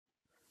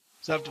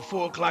It's after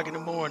 4 o'clock in the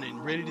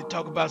morning, ready to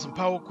talk about some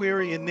Power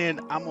Query, and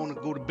then I'm gonna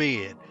go to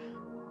bed.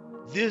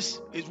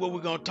 This is what we're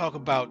gonna talk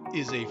about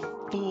is a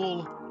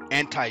full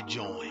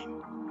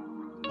anti-join.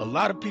 A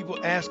lot of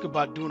people ask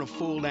about doing a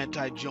full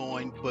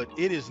anti-join, but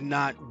it is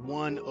not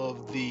one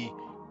of the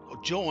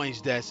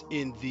joins that's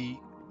in the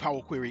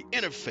Power Query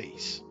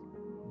interface.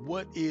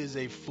 What is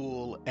a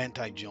full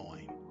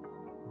anti-join?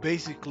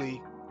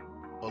 Basically,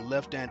 a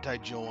left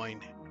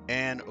anti-join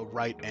and a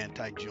right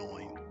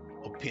anti-join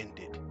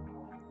appended.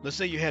 Let's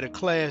say you had a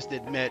class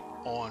that met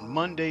on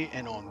Monday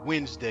and on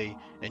Wednesday,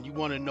 and you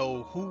want to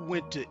know who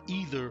went to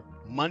either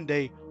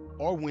Monday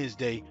or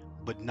Wednesday,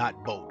 but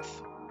not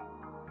both.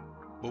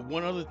 But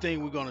one other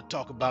thing we're going to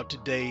talk about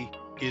today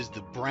is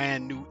the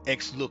brand new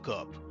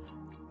XLOOKUP.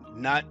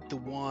 Not the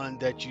one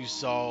that you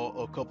saw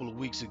a couple of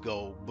weeks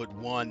ago, but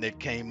one that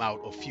came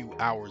out a few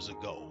hours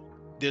ago.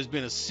 There's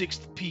been a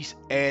sixth piece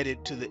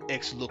added to the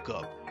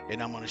XLOOKUP,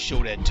 and I'm going to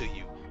show that to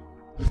you.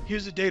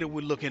 Here's the data we're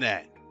looking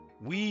at.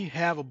 We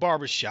have a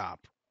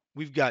barbershop.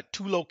 We've got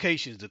two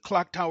locations, the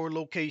clock tower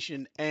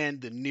location and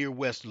the near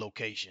west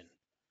location.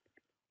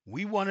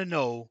 We want to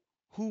know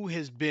who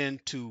has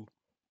been to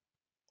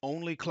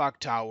only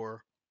clock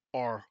tower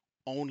or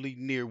only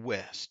near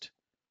west.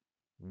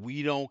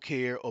 We don't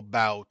care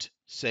about,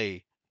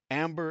 say,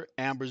 Amber.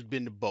 Amber's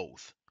been to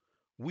both.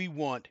 We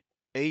want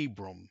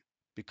Abram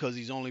because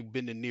he's only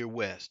been to near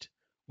west.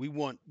 We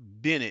want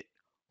Bennett,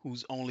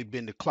 who's only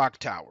been to clock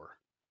tower.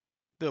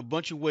 There are a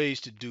bunch of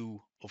ways to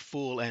do a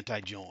full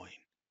anti-join.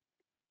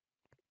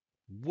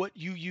 What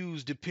you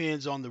use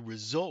depends on the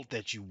result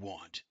that you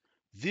want.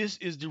 This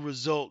is the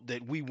result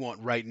that we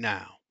want right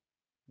now.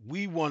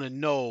 We want to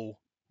know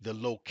the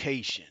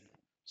location.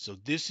 So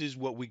this is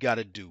what we got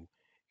to do.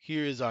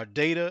 Here is our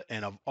data,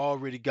 and I've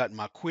already got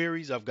my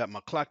queries. I've got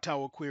my clock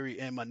tower query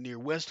and my near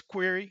west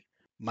query.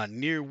 My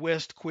near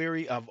west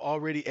query, I've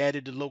already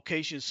added the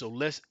location, so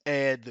let's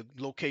add the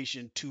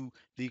location to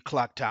the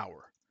clock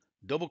tower.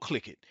 Double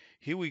click it.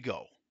 Here we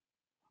go.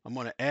 I'm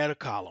going to add a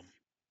column.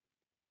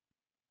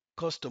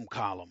 Custom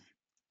column.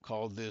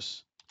 Call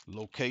this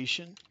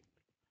location,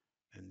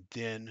 and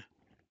then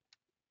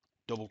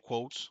double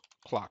quotes,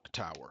 clock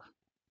tower.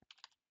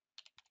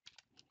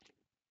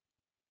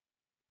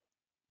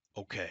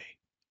 Okay.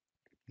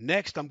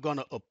 Next, I'm going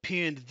to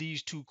append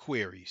these two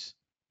queries.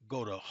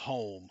 Go to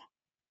Home,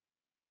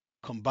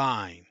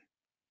 Combine,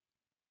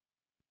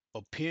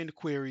 Append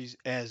Queries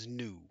as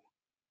New.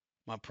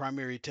 My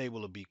primary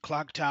table will be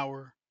Clock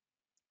Tower,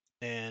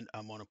 and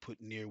I'm going to put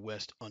Near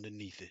West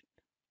underneath it.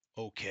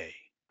 Okay.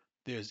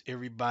 There's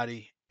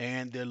everybody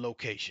and their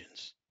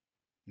locations.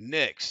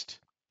 Next,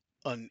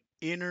 an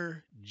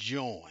inner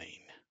join.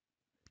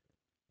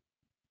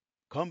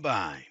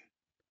 Combine,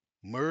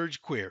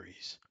 Merge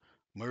Queries.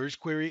 Merge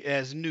Query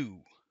as New.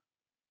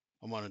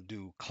 I'm going to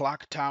do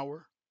Clock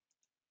Tower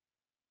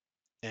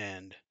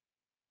and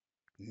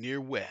Near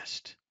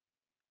West.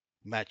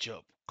 Match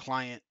up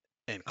client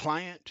and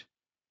client.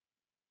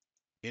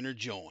 Inner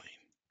join.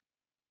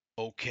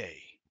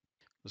 Okay.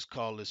 Let's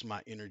call this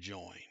my inner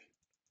join.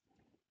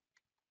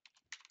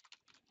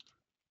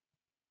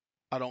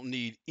 I don't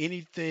need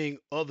anything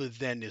other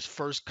than this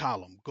first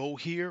column. Go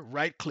here,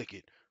 right click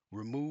it,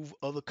 remove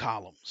other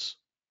columns.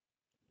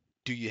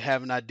 Do you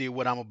have an idea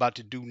what I'm about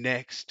to do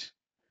next?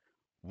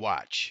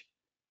 Watch.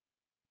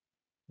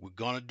 We're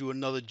going to do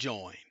another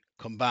join.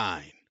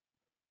 Combine.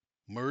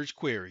 Merge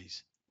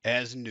queries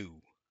as new.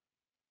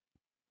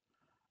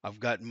 I've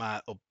got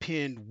my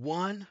append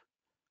one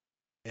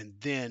and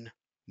then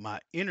my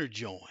inner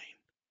join.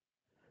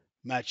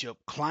 Match up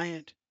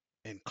client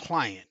and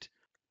client.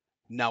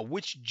 Now,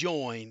 which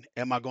join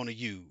am I going to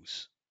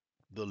use?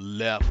 The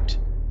left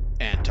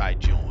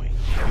anti-join.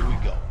 Here we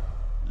go.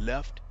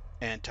 Left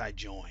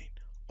anti-join.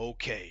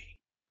 Okay.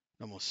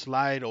 I'm going to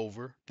slide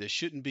over. There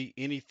shouldn't be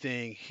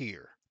anything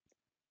here.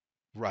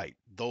 Right.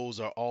 Those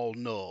are all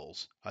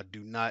nulls. I do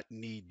not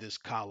need this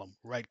column.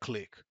 Right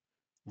click.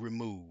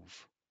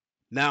 Remove.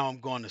 Now I'm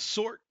going to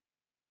sort.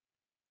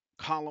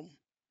 Column.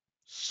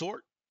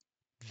 Sort.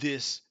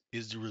 This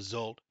is the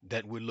result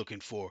that we're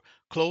looking for.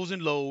 Close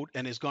and load,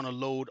 and it's going to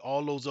load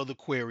all those other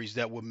queries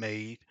that were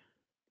made.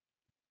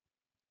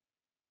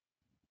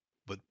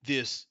 But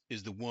this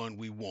is the one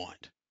we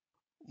want.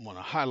 I'm going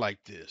to highlight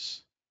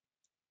this,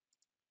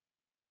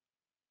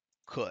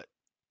 cut,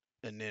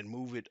 and then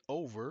move it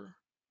over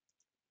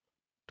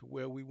to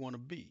where we want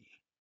to be.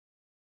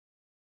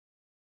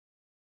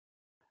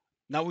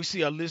 Now we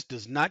see our list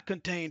does not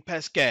contain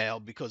Pascal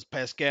because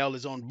Pascal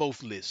is on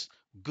both lists.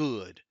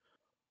 Good.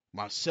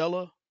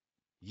 Marcella,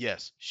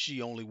 yes,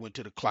 she only went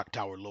to the clock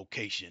tower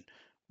location.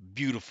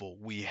 Beautiful.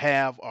 We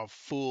have our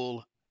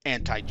full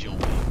anti-join.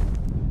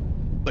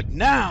 But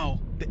now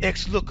the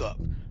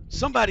XLOOKUP.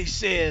 Somebody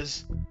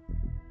says,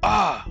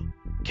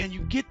 can you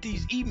get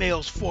these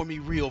emails for me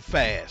real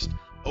fast?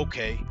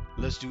 Okay,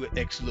 let's do an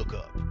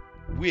XLOOKUP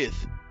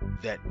with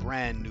that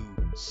brand new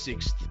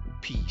sixth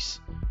piece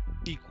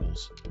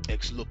equals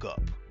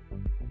XLOOKUP.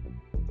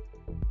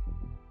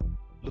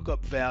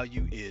 Lookup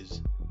value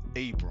is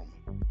Abram.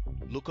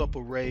 Lookup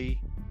array,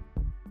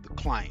 the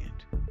client.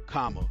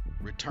 comma,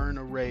 return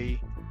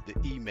array, the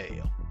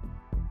email,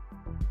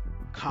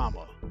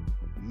 comma,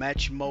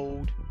 match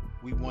mode,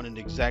 we want an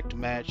exact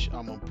match.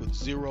 I'm gonna put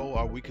 0,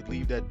 or we could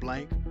leave that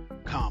blank,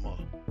 comma,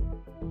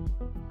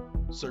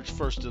 search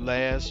first to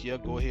last, yeah,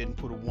 go ahead and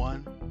put a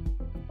 1,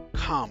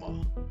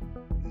 comma,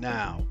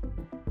 now,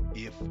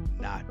 if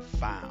not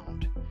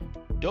found,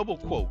 double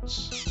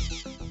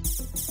quotes,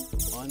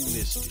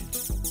 unlisted,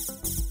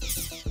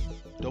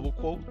 double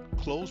quote,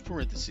 close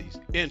parentheses,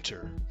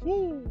 enter.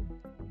 Woo!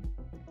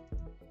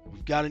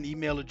 We've got an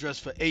email address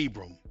for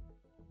Abram.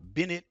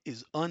 Bennett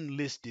is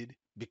unlisted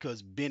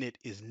because Bennett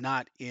is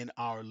not in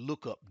our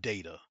lookup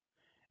data.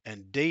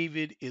 And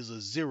David is a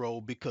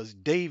 0 because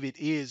David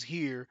is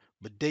here,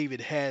 but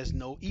David has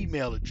no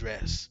email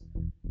address.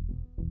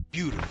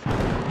 Beautiful.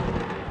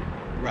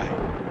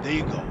 Right, there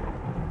you go.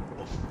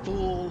 A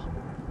full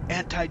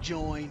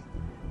anti-join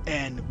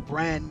and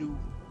brand new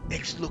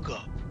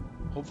XLOOKUP.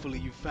 Hopefully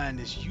you find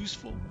this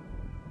useful,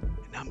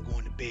 and I'm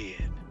going to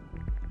bed.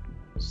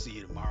 See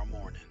you tomorrow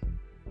morning.